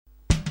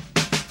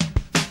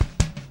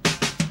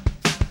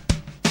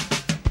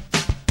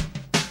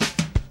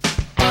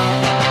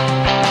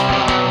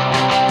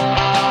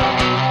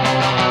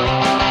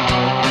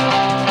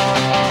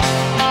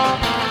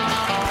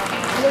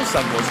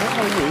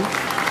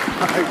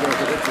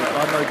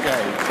I'm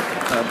okay.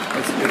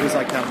 As good as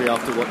I can be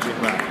after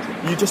watching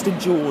that. You just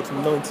endured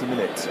 90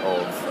 minutes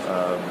of...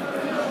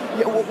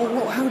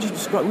 how would you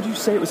describe... Would you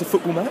say it was a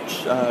football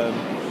match?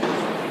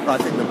 I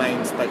think the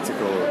main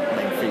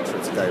feature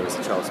of today was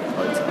the Charlton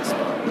protest.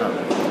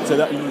 So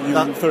that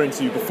you're referring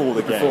to before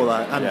the game? Before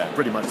that, and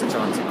pretty much the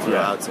chanting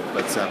throughout it.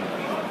 But in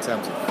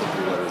terms of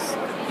football,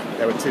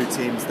 there were two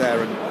teams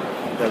there, and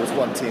there was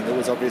one team that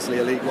was obviously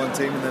a League One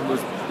team, and then there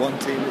was one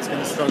team that's going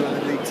to struggle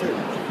in League Two.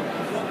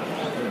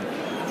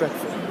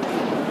 Dreadful.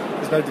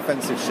 There's no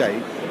defensive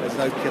shape. There's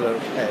no killer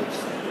edge.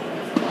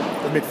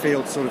 The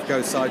midfield sort of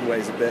goes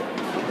sideways a bit,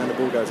 and then the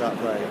ball goes out of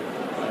play.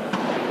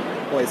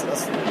 Boys,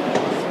 it's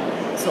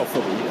not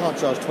football. You can't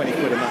charge 20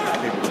 quid a match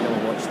for people to come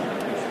and watch that.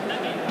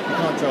 You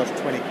can't charge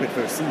 20 quid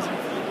for a season.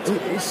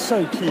 It's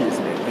so key,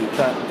 isn't it?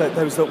 That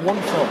there was that one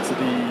chance at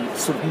the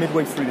sort of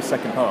midway through the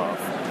second half.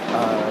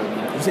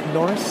 Was it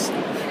Norris?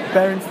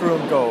 Bearing through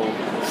on goal,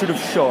 should have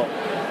shot,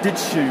 did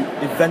shoot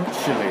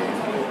eventually,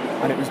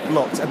 and it was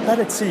blocked. A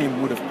better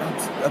team would have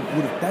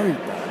buried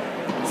that.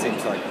 It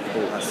seems like the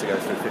ball has to go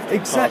through 50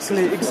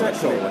 Exactly.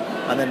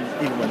 And then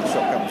even when the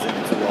shot comes in,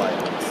 it's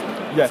wide.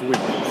 It's weak.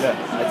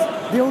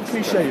 The old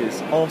cliche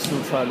is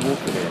Arsenal try and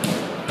walk it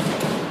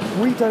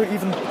in. We don't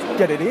even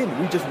get it in.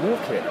 We just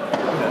walk it.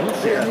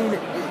 I mean,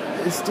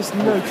 it's just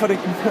no cutting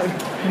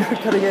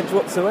edge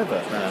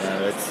whatsoever.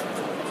 No.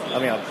 I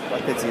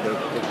pity the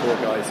poor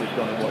guys who've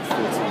gone and watched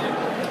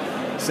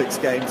 46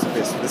 games of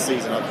this for the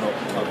season. I've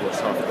watched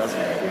half a dozen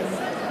maybe.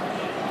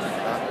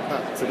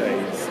 That today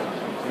is. I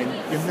mean,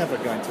 you're never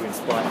going to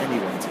inspire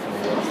anyone to come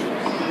and watch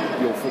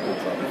your football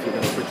club if you're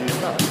going to produce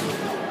that.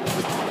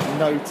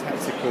 No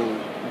tactical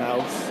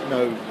nous,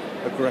 no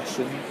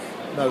aggression.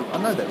 No, I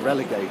know they're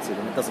relegated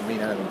and it doesn't mean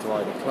anything to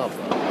either club.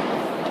 But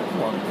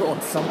come on, put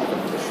on something.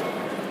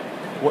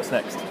 What's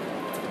next?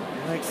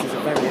 Next is a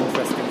very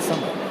interesting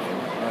summer.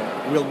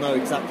 We'll know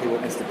exactly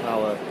what Mr.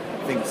 Power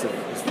thinks of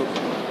his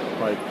football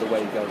by the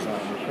way he goes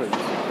out and recruits.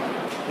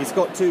 He's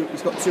got two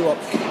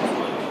options.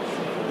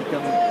 He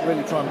can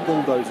really try and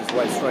bulldoze his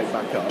way straight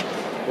back up,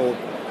 or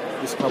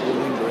this club will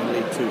linger in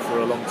League Two for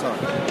a long time.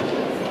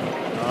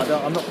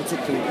 I'm not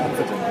particularly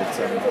confident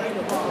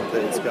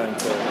that it's going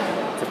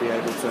to be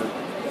able to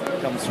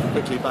come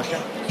quickly back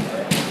up.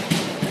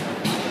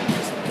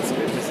 It's a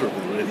bit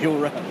miserable, really, all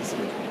round, isn't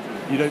it?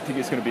 You don't think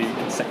it's going to be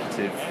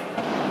consecutive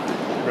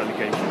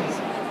relegations?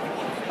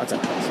 I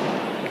don't think so.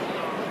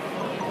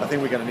 I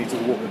think we're going to need to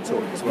walk the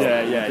talk as well.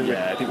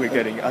 Yeah. I think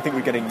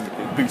we're getting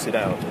booted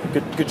out.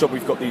 Good job.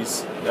 We've got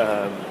these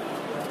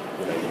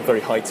very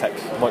high-tech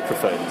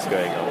microphones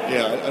going on.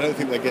 Yeah, I don't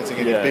think they're getting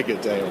any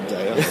bigger day on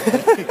day.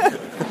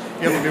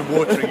 You haven't been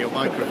watering your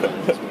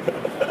microphones.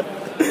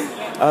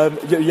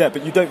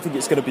 But you don't think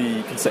it's going to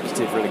be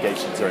consecutive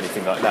relegations or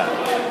anything like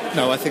that?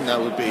 No, I think that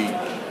would be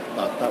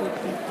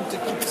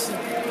ridiculous.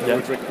 It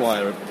would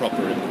require a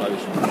proper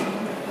implosion.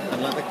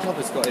 And the club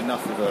has got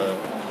enough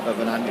of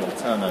an annual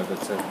turnover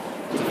to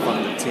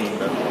fund a team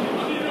that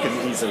can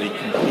easily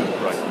compete.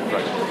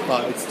 Right.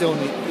 But it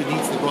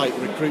needs the right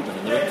recruitment,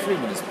 and the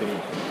recruitment has been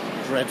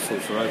dreadful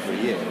for over a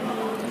year.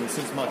 I mean,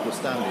 since Michael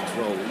Standing's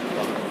role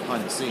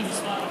behind the scenes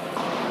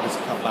has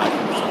come back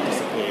and has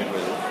disappeared,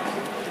 really,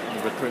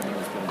 the recruitment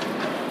has been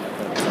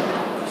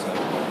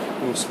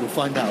so we'll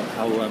find out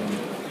how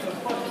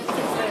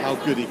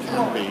good he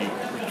can be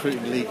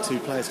recruiting League Two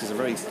players, because he's a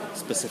very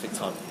specific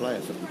type of player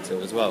for League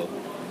Two as well.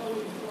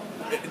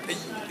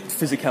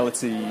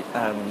 Physicality,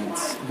 and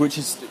which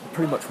is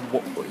pretty much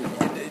what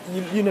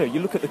you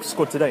look at the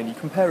squad today and you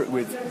compare it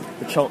with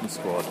the Charlton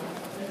squad.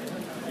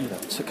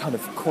 To kind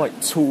of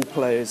quite tall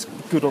players,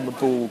 good on the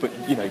ball, but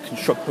can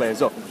shrug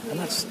players off, and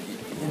that's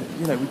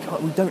we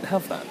don't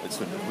have that.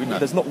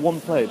 There's not one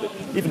player that,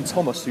 even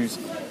Thomas, who's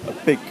a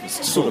big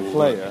sort of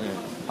player.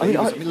 Yeah. I mean,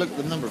 look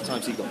the number of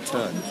times he got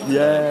turned. On the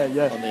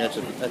edge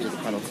of the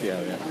penalty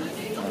area.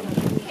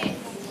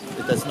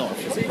 There's not a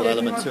physical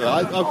element to it.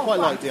 I quite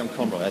like Dion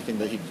Conroy. I think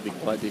that he could be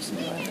quite decent.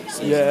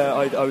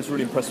 I was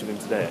really impressed with him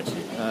today,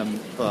 actually.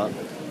 But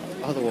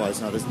otherwise,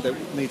 there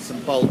needs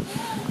some bulk,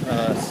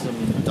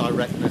 some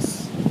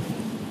directess.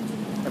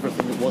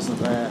 Everything that wasn't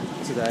there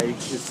today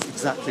is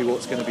exactly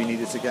what's going to be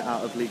needed to get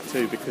out of League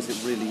Two, because it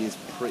really is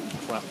pretty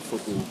crap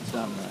football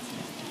down there.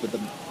 With the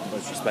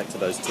most respect to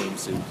those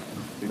teams who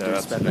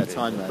do spend their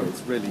time there,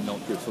 it's really not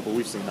good football.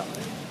 We've seen that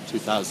in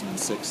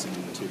 2006 and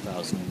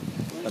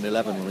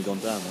 2011 when we've gone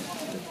down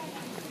there.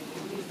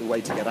 The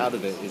way to get out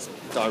of it is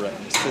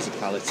directness,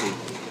 physicality,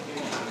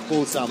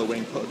 balls down the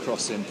wing, put a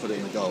cross in, put it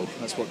in the goal.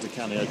 That's what Di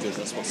Canio did,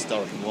 that's what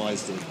Sturrock and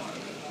Wise did.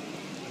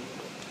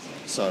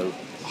 So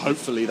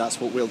hopefully that's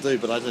what we'll do,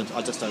 but I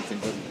just don't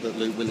think that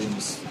Luke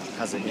Williams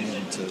has it in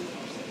him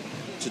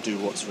to do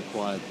what's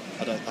required.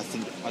 I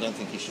don't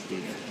think he should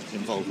be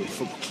involved with the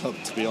football club,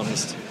 to be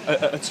honest.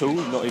 At all?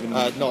 Not even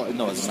not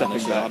as a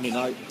manager. I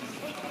mean,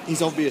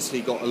 he's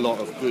obviously got a lot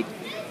of good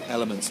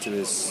elements to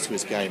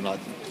his game. Like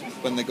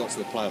when they got to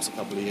the playoffs a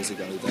couple of years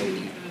ago,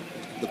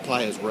 the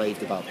players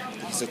raved about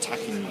his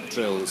attacking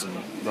drills and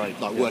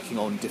working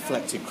on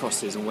deflected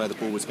crosses and where the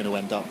ball was going to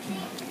end up.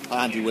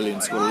 Andy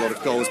Williams scored a lot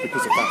of goals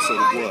because of that sort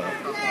of work.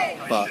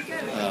 But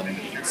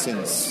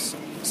since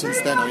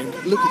then, I mean,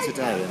 look at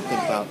today and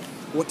think about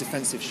what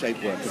defensive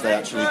shape work have they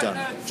actually done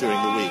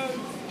during the week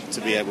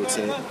to be able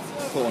to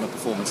put on a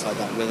performance like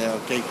that where they are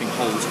gaping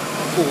holes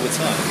all the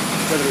time,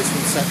 whether it's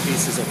from set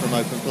pieces or from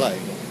open play.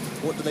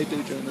 What do they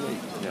do during the week?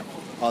 Yeah.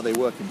 Are they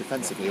working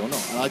defensively or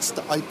not? And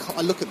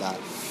I look at that,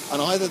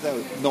 and either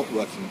they're not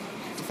working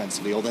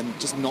defensively or they're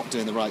just not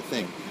doing the right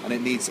thing, and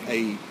it needs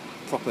a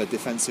proper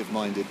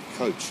defensive-minded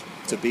coach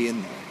to be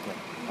in there.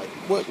 Yeah.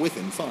 Like, work with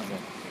him, fine,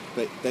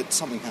 but that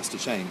something has to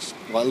change.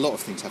 Well, a lot of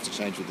things have to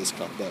change with this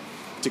club, but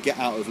to get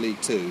out of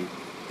League Two,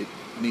 it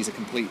needs a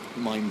complete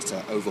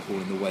mindset overhaul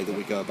in the way that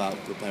we go about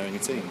preparing a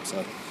team.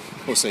 So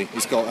we'll see.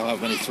 He's got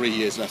however many 3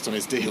 years left on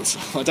his deal,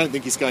 so I don't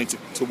think he's going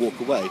to walk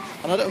away.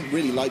 And I don't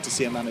really like to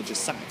see a manager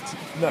sacked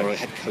or a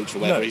head coach or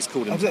whatever he's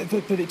called himself.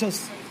 But it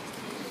does.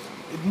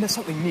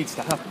 Something needs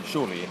to happen,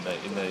 surely, in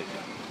the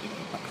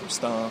backroom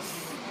staff.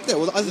 Yeah,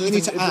 well, I think we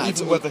need to add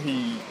even whether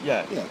he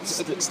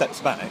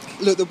steps back.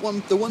 Look, the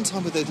one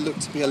time where they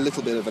looked to be a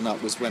little bit of an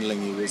up was when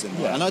Lingy was in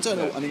there, and I don't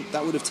know. I mean,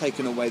 that would have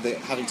taken away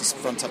having to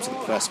front up to the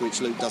press,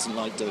 which Luke doesn't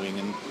like doing,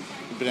 and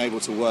been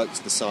able to work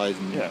to the side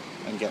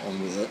and get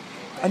on with it.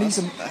 And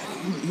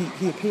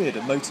he appeared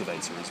a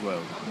motivator as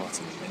well,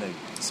 Martin. You know,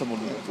 someone.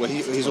 Well,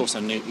 he's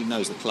also he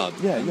knows the club.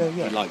 Yeah.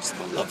 He loves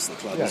the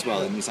club as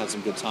well, and he's had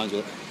some good times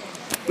with it.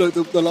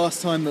 Look, the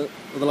last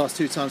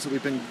two times that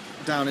we've been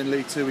down in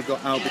League Two, we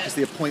got out because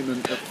the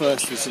appointment at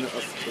first was a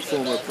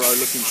former pro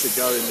looking to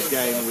go in the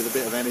game with a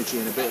bit of energy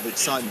and a bit of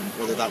excitement,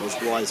 whether that was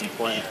Wise and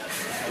Poyet,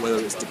 whether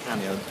it's Di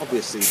Canio.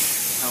 Obviously,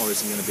 Power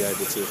isn't going to be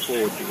able to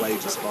afford the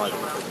wages by the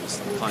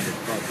kind of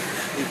club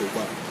people,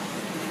 but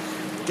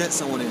get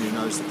someone in who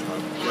knows the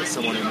club, get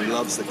someone in who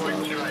loves the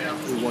club,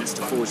 who wants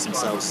to forge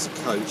themselves as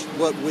a coach.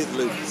 Work with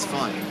Luke, it's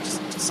fine,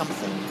 just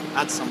something,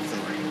 add something.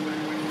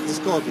 There's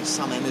got to be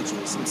some energy,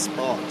 some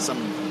spark,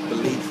 some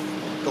belief.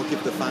 Got to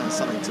give the fans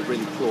something to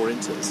really claw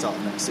into at the start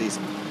of next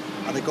season,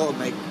 and they've got to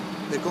make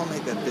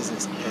their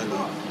business early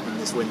in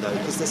this window,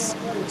 because there's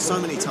so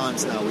many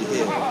times now we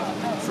hear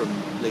from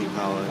Lee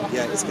Power,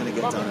 it's going to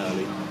get done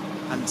early,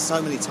 and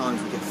so many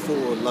times we get 4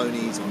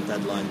 loanees on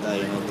deadline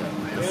day and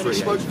a free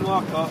agent.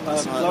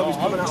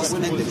 Just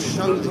end it,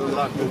 show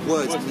that your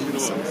words mean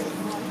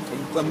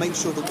something, and make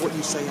sure that what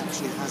you say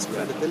actually has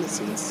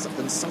credibility and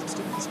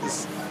substance.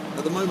 Because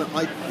at the moment,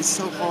 it's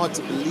so hard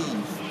to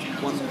believe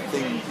one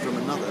thing from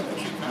another,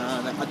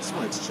 and I just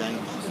want it to change.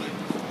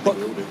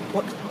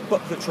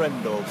 But the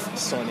trend of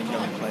signing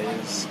young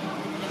players.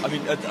 I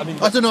mean,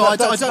 I don't know. I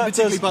don't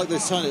particularly about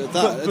this signing.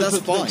 That's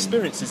fine. The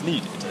experience is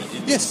needed.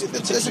 Yes,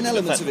 there's an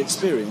element of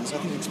experience. I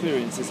think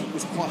experience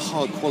is quite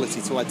hard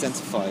quality to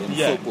identify in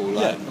football.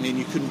 I mean,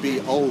 you couldn't be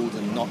old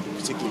and not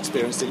particularly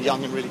experienced, and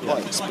young and really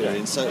quite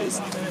experienced. So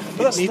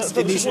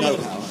it needs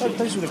know-how.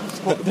 Those are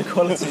the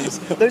qualities.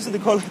 Those are the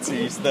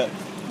qualities that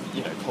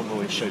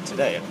Conroy showed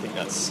today. I think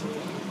that's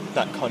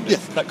that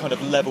kind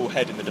of level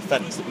head in the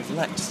defence that we've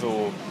lacked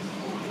for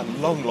a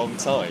long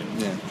time.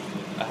 Yeah.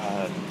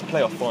 The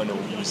playoff final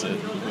was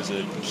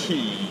a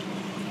key.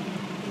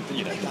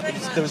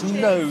 There was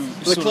no.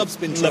 The club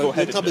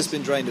has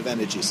been drained of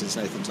energy since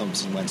Nathan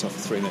Thompson went off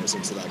 3 minutes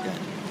into that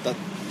game.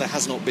 There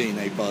has not been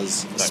a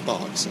buzz, a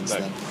spark since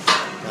then,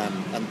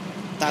 and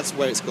that's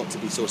where it's got to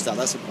be sorted out.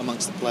 That's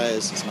amongst the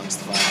players, it's amongst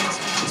the fans,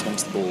 it's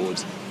amongst the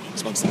board,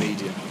 it's amongst the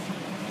media.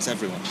 It's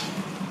everyone,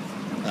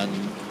 and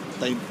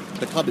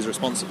the club is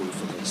responsible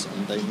for this,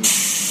 and they need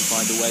to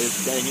find a way of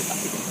getting it back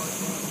again.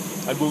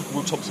 And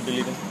will Thompson be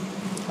leaving?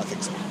 I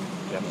think so.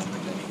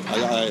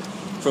 Yeah.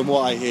 From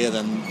what I hear,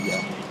 then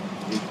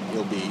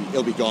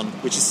he'll be gone,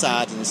 which is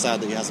sad, and it's sad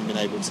that he hasn't been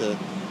able to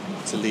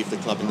leave the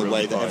club in the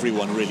way that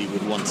everyone really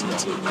would want him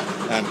to,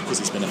 because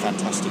he's been a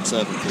fantastic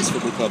servant for his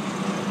football club.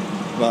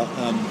 But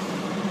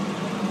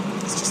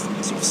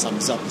it sort of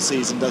sums up the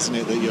season, doesn't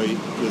it, that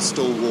your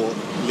stalwart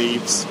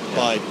leaves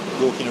by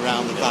walking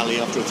around the valley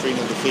after a 3-0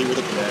 defeat with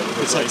a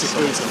protected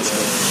boot on his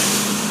foot.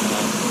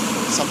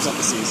 Sums up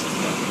the season.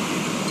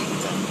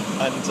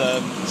 And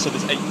so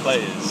there's 8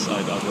 players,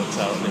 I worked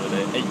out,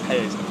 there were 8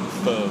 players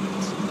confirmed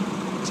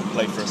to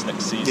play for us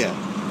next season,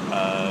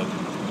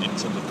 in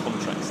terms of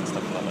contracts and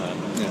stuff like that.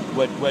 Yeah.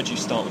 Where do you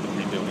start with the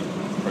rebuilding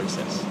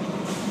process?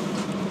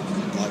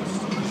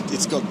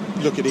 It's got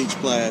look at each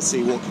player,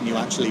 see what can you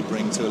actually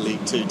bring to a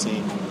League Two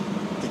team.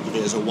 Think of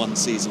it as a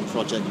one-season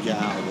project, get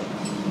out of it.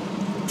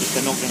 If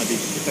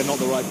they're not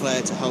the right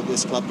player to help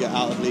this club get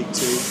out of League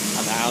Two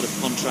and they're out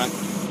of contract,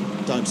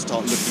 don't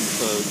start looking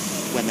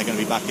for when they're going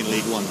to be back in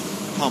League One.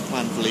 Can't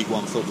plan for League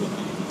One football.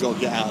 You've got to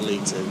get out of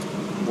League Two,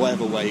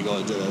 whatever way you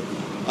got to do it.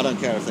 I don't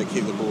care if they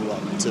kick the ball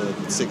up to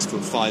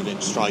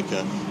 6'5"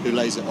 striker who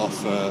lays it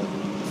off a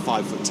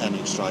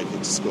 5'10" striker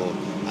to score,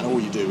 and all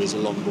you do is a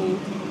long ball,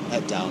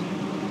 head down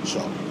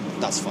shot.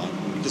 That's fine.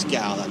 Just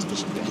get out of that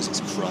division because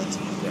it's crud.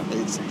 Yeah.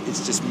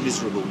 It's just a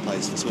miserable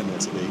place for Swindon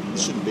to be. It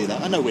shouldn't be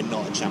that. I know we're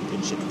not a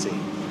championship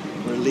team.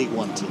 We're a League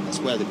One team. That's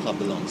where the club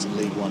belongs, in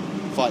League One,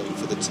 fighting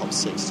for the top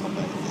 6, top 8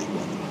 in League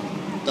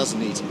One. It doesn't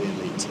need to be in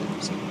League Two.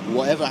 So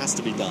whatever has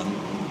to be done,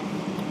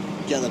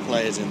 get the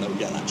players in that will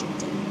get that job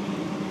done.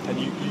 And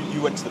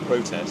you went to the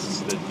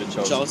protests, the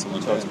Charlton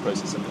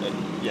protests, and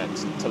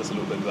tell us a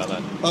little bit about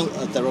that. Well,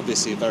 they're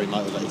obviously a very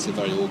motivated,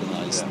 very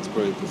organised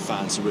group of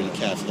fans who really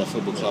care for their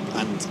football club,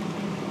 and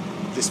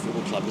this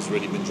football club has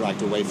really been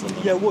dragged away from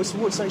them. Yeah,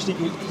 what's actually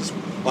good?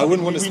 I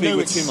wouldn't want to speak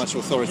with too much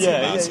authority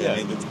about it. Yeah.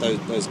 I mean,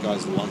 those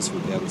guys are the ones who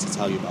will be able to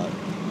tell you about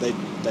it.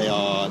 They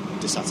are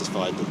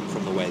dissatisfied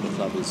from the way the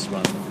club is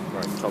run.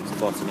 Right, top to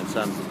bottom in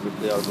terms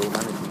of the overall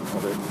management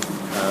of it.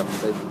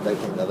 They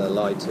think that they're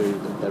lied to,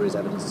 that there is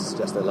evidence to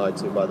suggest they're lied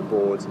to by the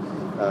board.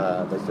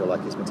 They feel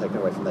like it's been taken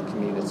away from their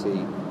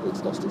community,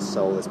 it's lost its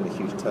soul, there's been a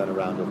huge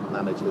turnaround of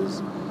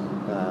managers.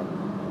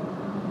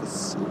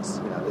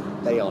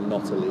 They are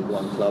not a League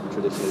One club.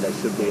 Traditionally, they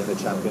should be in the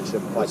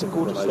Championship. It's a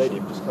gorgeous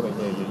stadium. Just coming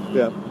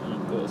here,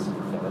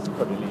 that's a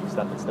Premier League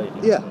standard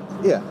stadium.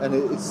 Yeah, and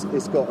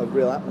it's got a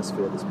real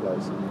atmosphere, this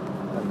place,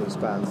 and these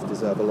fans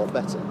deserve a lot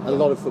better. A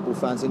lot of football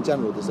fans in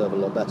general deserve a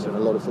lot better, and a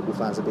lot of football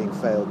fans are being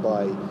failed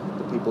by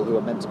the people who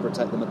are meant to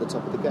protect them at the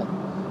top of the game.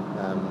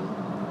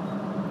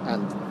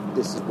 And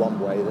this is one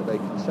way that they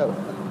can show it,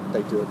 and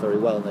they do it very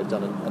well, and they've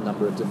done a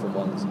number of different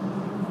ones.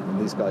 And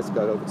these guys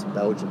go over to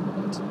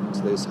Belgium,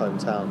 to his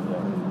hometown,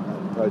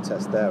 and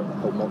protest there, and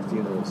hold mock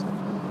funerals.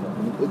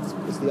 And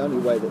it's the only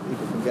way that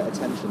people can get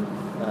attention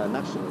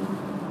nationally.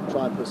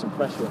 Try and put some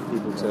pressure on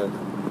people to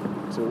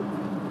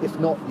if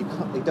not,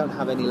 they don't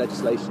have any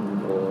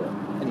legislation or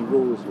any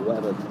rules or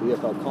whatever. The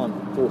EFL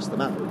can't force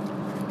them out,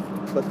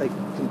 but they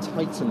can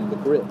tighten the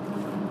grip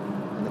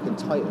and they can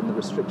tighten the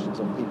restrictions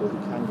on people who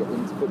can get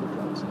into football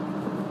clubs.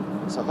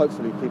 So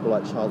hopefully people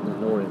like Charlton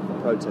and Orient,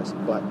 the protest,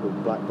 Blackpool,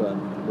 Blackburn,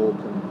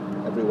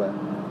 Morecambe, everywhere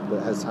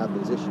that has had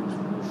these issues,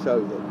 will show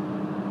that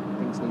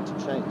things need to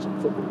change in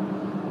football,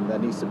 and there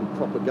needs to be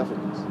proper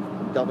governance.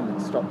 The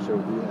governance structure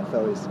of the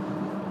EFL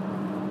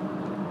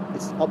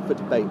it's up for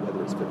debate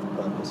whether it's fit for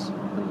purpose,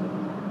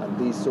 and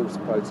these sorts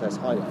of protests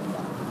highlight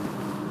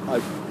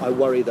that. I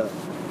worry that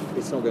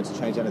it's not going to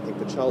change anything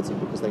for Charlton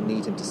because they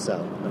need him to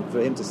sell, and for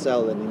him to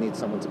sell, then he needs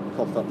someone to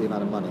cough up the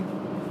amount of money.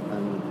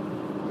 And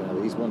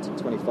he's wanting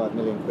 25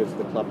 million quid for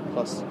the club,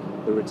 plus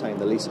they retain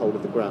the leasehold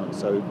of the ground.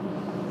 So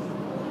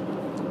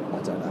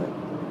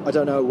I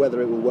don't know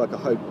whether it will work. I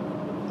hope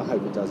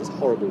it does. It's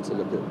horrible to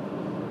look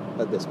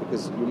at this,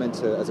 because you're meant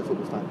to, as a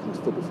football fan, come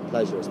to football for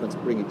pleasure. It's meant to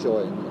bring you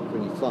joy and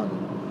bring you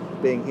fun.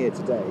 Being here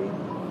today,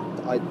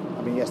 I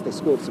mean, yes, they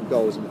scored some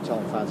goals and the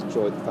Charlton fans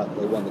enjoyed the fact that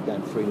they won the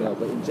game 3-0,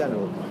 but in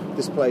general,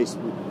 this place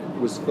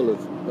was full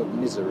of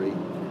misery.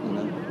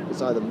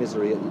 It's either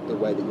misery at the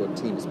way that your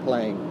team is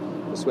playing,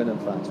 for Swindon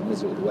fans, or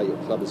misery at the way your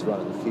club is run,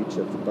 and the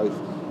future for both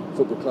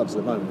football clubs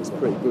at the moment is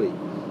pretty bleak.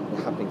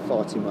 It's happening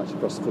far too much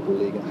across the Football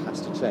League, and it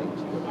has to change.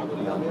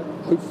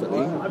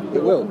 Hopefully,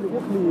 it will.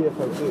 What can the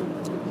EFL do?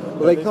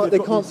 Well, they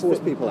can't force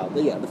people out.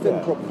 The fit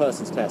and proper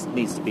persons test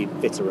needs to be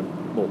fitter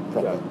and more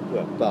proper.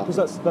 But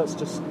because that's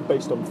just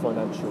based on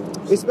financial.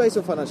 It's based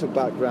on financial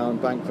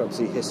background,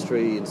 bankruptcy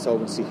history,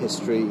 insolvency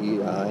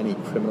history, any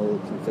criminal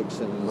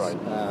convictions. Right.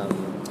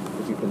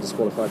 If you've been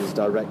disqualified as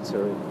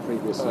director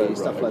previously,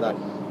 stuff like that.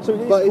 So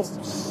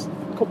it's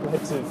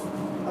comprehensive.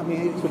 I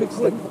mean, you could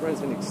call it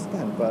comprehensive to an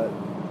extent, but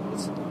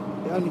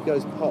it only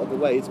goes part of the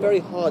way. It's very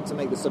hard to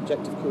make the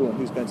subjective call on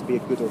who's going to be a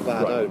good or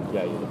bad owner.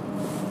 Yeah.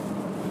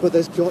 But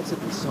there's got to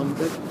be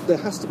there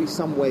has to be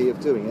some way of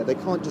doing it. They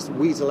can't just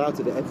weasel out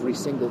of it every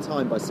single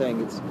time by saying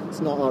it's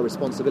not our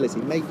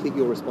responsibility. Make it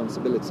your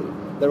responsibility.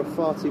 There are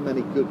far too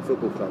many good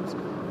football clubs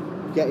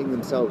getting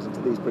themselves into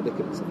these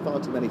predicaments, and far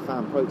too many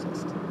fan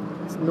protests.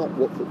 It's not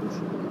what football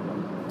should be.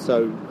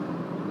 So,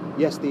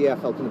 yes, the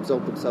EFL can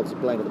absolve themselves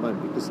of blame at the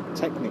moment, because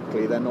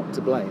technically they're not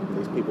to blame.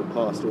 These people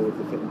passed all of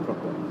the fit and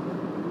proper.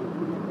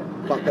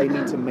 But they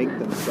need to make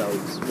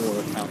themselves more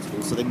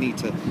accountable. So they need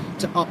to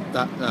up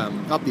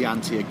the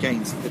ante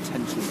against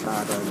potentially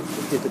bad owners,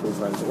 the difficult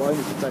owners, or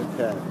owners that don't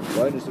care,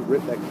 or owners who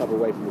rip their club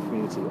away from the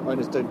community, or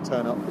owners don't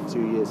turn up for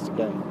 2 years to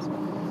games,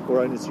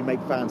 or owners who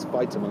make fans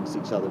fight amongst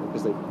each other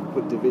because they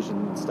put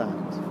division in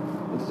stands.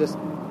 And to just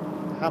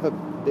have a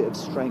bit of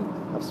strength,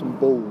 have some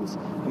balls,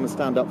 come and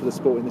stand up for the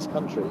sport in this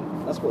country.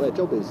 That's what their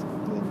job is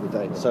at the end of the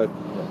day. So,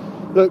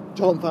 look,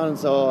 Charlton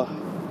fans are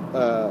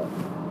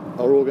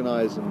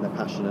organised and they're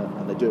passionate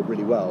and they do it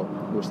really well.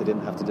 I wish they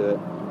didn't have to do it.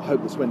 I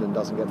hope that Swindon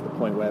doesn't get to the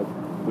point where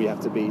we have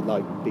to be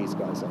like these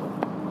guys are.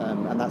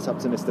 And that's up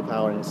to Mr.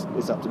 Power, and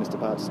it's up to Mr.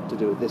 Power to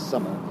do it this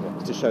summer,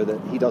 to show that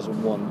he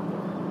doesn't want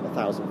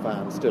 1,000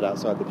 fans stood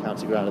outside the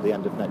county ground at the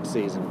end of next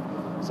season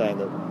saying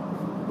that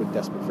we're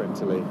desperate for him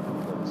to leave.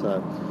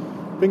 So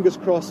fingers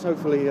crossed,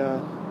 hopefully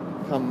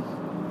come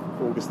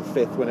August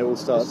the 5th when it all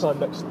starts.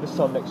 This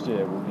time next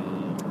year we'll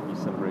be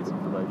celebrating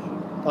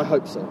promotion. I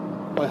hope so.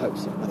 I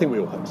think we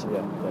all hope so.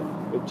 Yeah.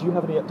 Do you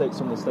have any updates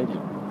on the stadium?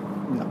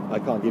 No, I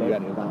can't give you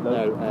any of that.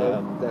 No.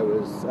 There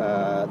was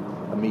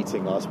a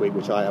meeting last week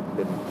which I haven't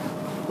been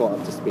got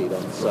up to speed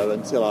on. So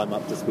until I'm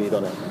up to speed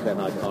on it, then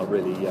I can't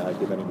really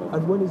give any more.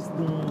 And when is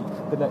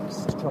the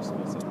next trust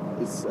meeting?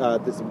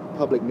 There's a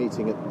public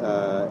meeting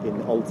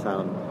in Old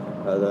Town,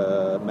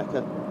 the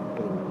Mecca,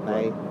 in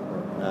May.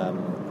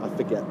 I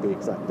forget the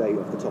exact date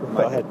off the top of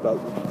my head, but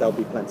there'll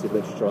be plenty of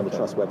literature on the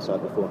Trust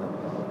website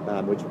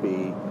beforehand, which will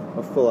be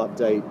a full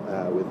update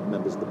with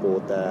members of the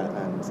board there,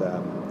 and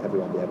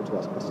everyone will be able to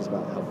ask questions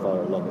about how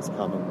far along it's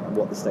come and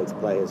what the state of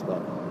play is.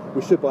 But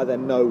we should by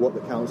then know what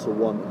the council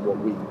want and what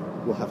we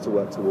will have to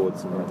work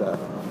towards. And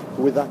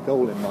with that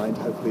goal in mind,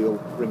 hopefully it'll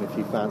bring a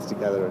few fans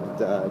together,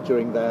 and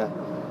during their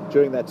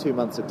 2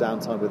 months of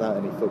downtime without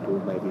any football,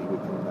 maybe we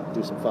can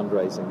do some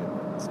fundraising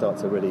and start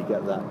to really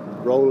get that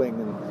rolling,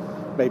 and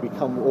maybe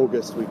come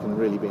August we can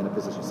really be in a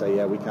position to say,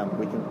 yeah, we can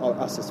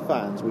us as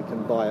fans, we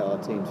can buy our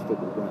team's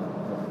football ground.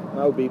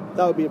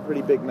 That would be a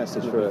pretty big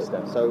message for us.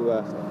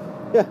 So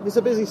yeah, it's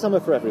a busy summer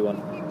for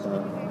everyone.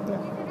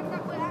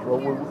 Well,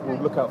 we'll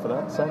look out for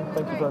that. Sam,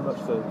 thank you very much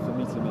for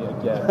meeting me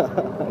again.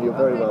 You're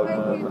very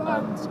welcome.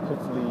 And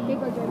hopefully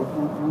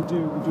we'll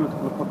do a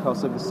couple of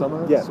podcasts over the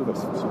summer. Yeah, sort of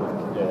have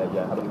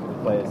a look at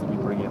the players that we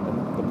bring in,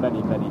 the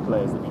many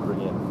players that we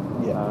bring in.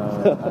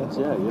 Yeah.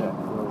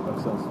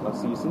 and I'll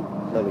see you soon.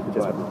 Lovely,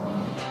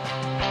 goodbye.